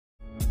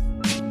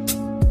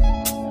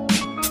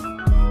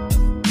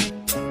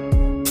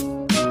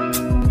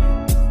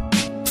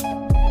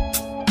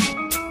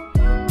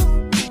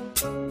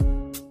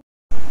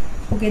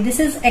Okay,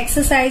 this is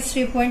exercise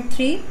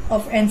 3.3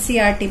 of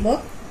NCERT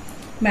book,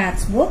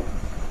 maths book.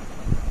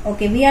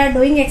 Okay, we are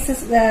doing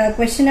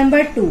question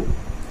number 2.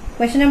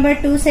 Question number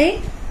 2 says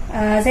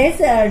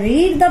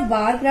read the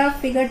bar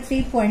graph figure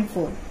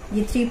 3.4.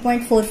 ये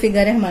 3.4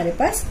 figure है हमारे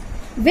पास,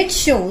 which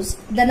shows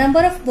the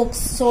number of books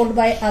sold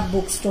by a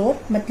bookstore.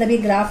 मतलब ये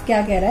graph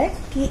क्या कह रहा है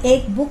कि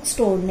एक बुक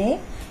स्टोर ने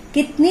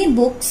कितनी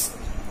बुक्स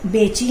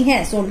बेची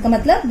हैं. सोल्ड का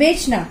मतलब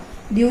बेचना.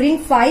 During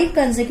 5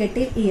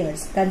 consecutive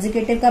years.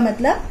 कंसेक्यूटिव का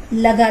मतलब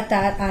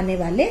लगातार आने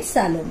वाले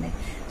सालों में.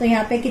 तो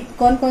यहाँ पे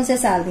कौन कौन से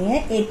साल दिए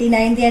हैं?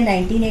 89 दिया,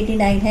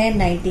 1989 है,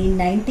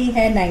 1990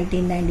 है,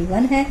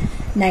 1991 है,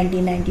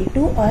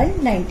 1992 और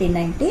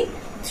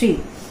 1993.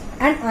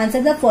 And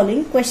answer the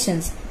following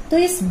questions. तो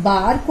इस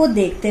बार को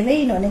देखते हुए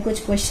इन्होंने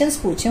कुछ क्वेश्चंस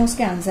पूछे,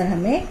 उसके आंसर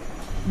हमें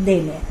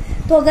देने.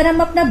 तो अगर हम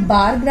अपना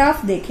बार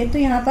ग्राफ देखें तो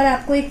यहाँ पर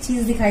आपको एक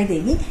चीज दिखाई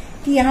देगी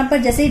कि यहाँ पर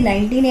जैसे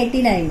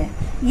 1989 है,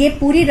 ये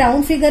पूरी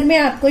राउंड फिगर में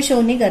आपको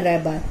शो नहीं कर रहा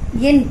है बार.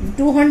 ये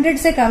 200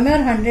 से कम है और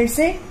 100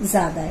 से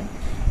ज्यादा है.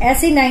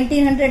 ऐसे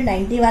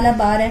 1990 वाला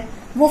बार है,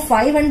 वो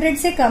 500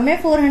 से कम है,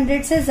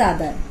 400 से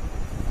ज्यादा है.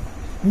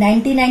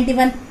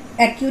 1991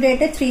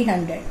 एक्यूरेट है,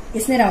 300,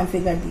 इसने राउंड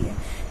फिगर दी है.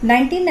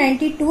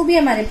 1992 भी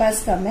हमारे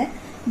पास कम है,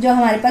 जो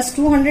हमारे पास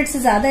 200 से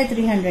ज्यादा है,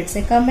 300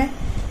 से कम है.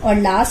 और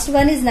लास्ट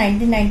वन इज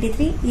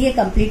 1993, ये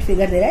कंप्लीट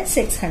फिगर दे रहा है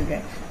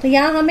 600. तो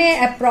यहाँ हमें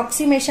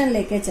अप्रोक्सीमेशन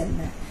लेके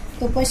चलना है.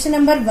 तो question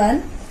number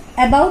 1,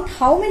 about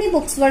how many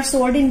books were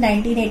sold in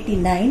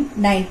 1989,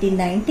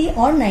 1990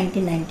 और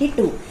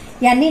 1992.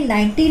 यानी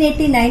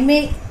 1989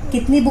 में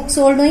कितनी बुक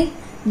सोल्ड हुई,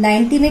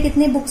 90 में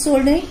कितनी बुक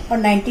सोल्ड हुई और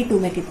 92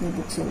 में कितनी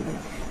बुक सोल्ड हुई.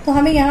 तो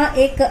हमें यहाँ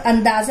एक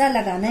अंदाजा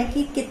लगाना है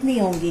कि कितनी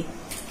होंगी.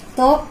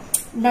 तो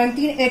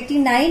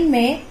 1989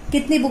 में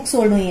कितनी बुक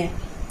सोल्ड हुई है?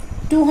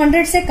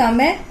 200 से कम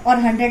है और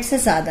 100 से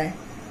ज्यादा है.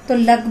 तो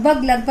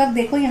लगभग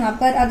देखो यहाँ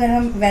पर अगर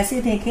हम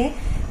वैसे देखें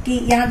कि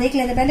यहाँ देख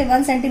लेते पहले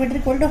 1 सेंटीमीटर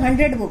इक्वल टू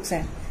 100 बुक्स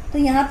है. तो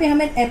यहाँ पे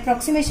हमें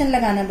अप्रोक्सीमेशन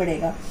लगाना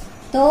पड़ेगा.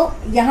 तो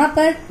यहाँ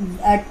पर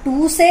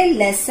 2 से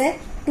लेस है,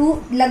 2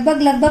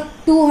 लगभग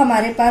 2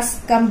 हमारे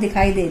पास कम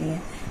दिखाई दे रही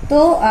है.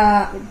 तो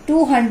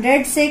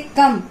 200 से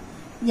कम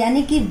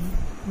यानी कि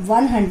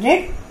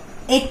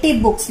 180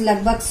 बुक्स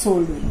लगभग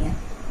सोल्ड हुई है.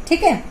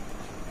 ठीक है.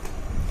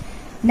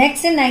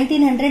 नेक्स्ट है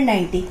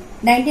 1990.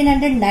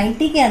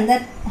 1990 के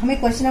अंदर हमें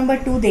क्वेश्चन नंबर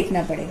 2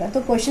 देखना पड़ेगा.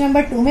 तो क्वेश्चन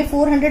नंबर 2 में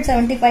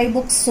 475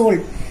 बुक्स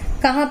सोल्ड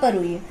कहां पर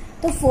हुई है?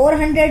 तो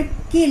 400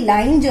 की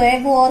लाइन जो है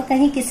वो और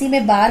कहीं किसी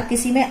में बार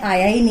किसी में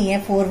आया ही नहीं है.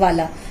 4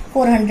 वाला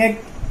 400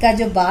 का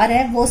जो बार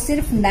है वो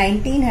सिर्फ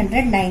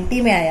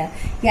 1990 में आया.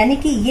 यानी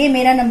कि ये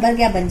मेरा नंबर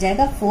क्या बन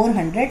जाएगा?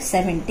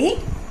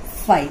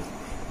 475.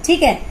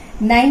 ठीक है.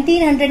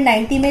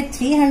 1990 में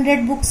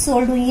 300 बुक्स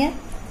सोल्ड हुई हैं.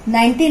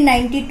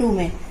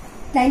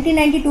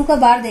 1992 का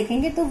बार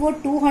देखेंगे तो वो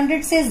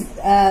 200 से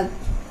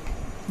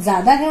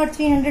ज्यादा है और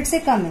 300 से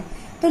कम है.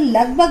 तो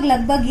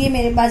लगभग ये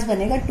मेरे पास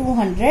बनेगा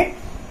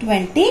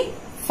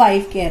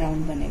 225 के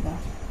अराउंड बनेगा.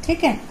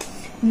 ठीक है.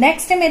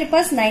 नेक्स्ट है मेरे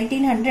पास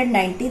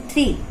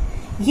 1993.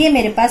 ये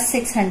मेरे पास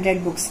 600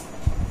 बुक्स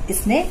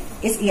इसने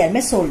इस ईयर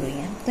में सोल्ड हुई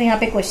हैं. तो यहाँ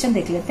पे क्वेश्चन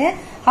देख लेते हैं.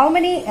 How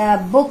many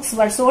books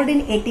were sold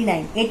in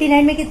 89.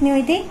 89 में कितनी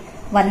हुई थी?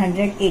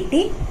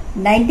 180.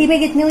 90 में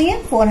कितनी हुई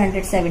है?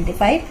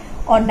 475.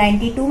 और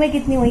 92 में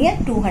कितनी हुई है?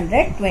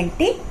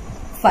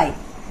 225.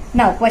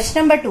 Now question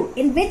number 2,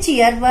 in which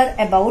year were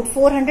about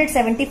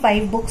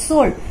 475 books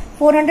sold.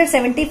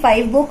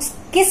 475 books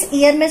किस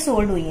ईयर में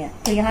सोल्ड हुई हैं?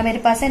 तो यहाँ मेरे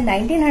पास है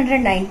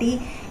 1990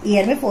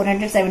 ईयर में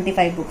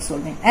 475 बुक्स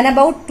सोल्ड हैं. And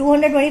about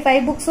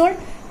 225 books sold.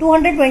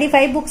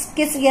 225 books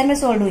किस ईयर में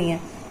सोल्ड हुई हैं?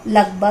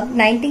 लगभग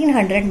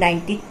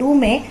 1992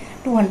 में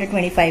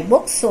 225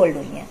 बुक्स सोल्ड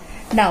हुई हैं.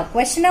 Now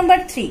question number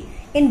 3,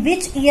 in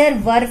which year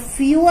were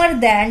fewer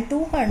than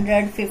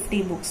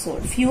 250 book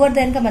sold. Fewer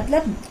than का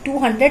मतलब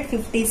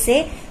 250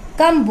 से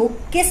कम बुक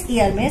किस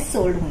ईयर में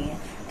सोल्ड हुई है?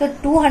 तो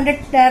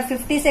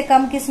 250 से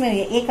कम किस में हुई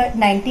है? एक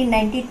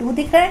 1992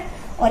 दिख रहा है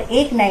और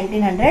एक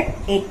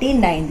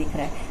 1989 दिख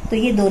रहा है. तो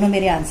ये दोनों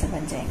मेरे आंसर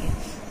बन जाएंगे.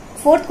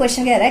 4th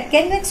क्वेश्चन कह रहा है,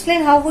 can you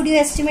explain how would you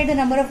estimate the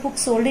number of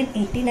books sold in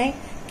 89.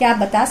 क्या आप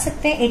बता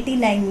सकते हैं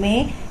 89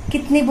 में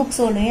कितनी बुक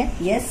सोल्ड हुई है?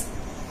 Yes,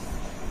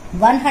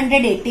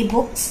 180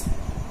 books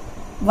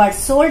were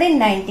sold in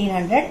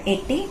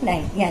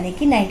 1989. यानी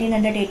कि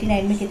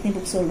 1989 में कितनी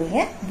बुक सोल्ड हुई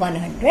है?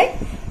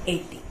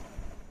 180.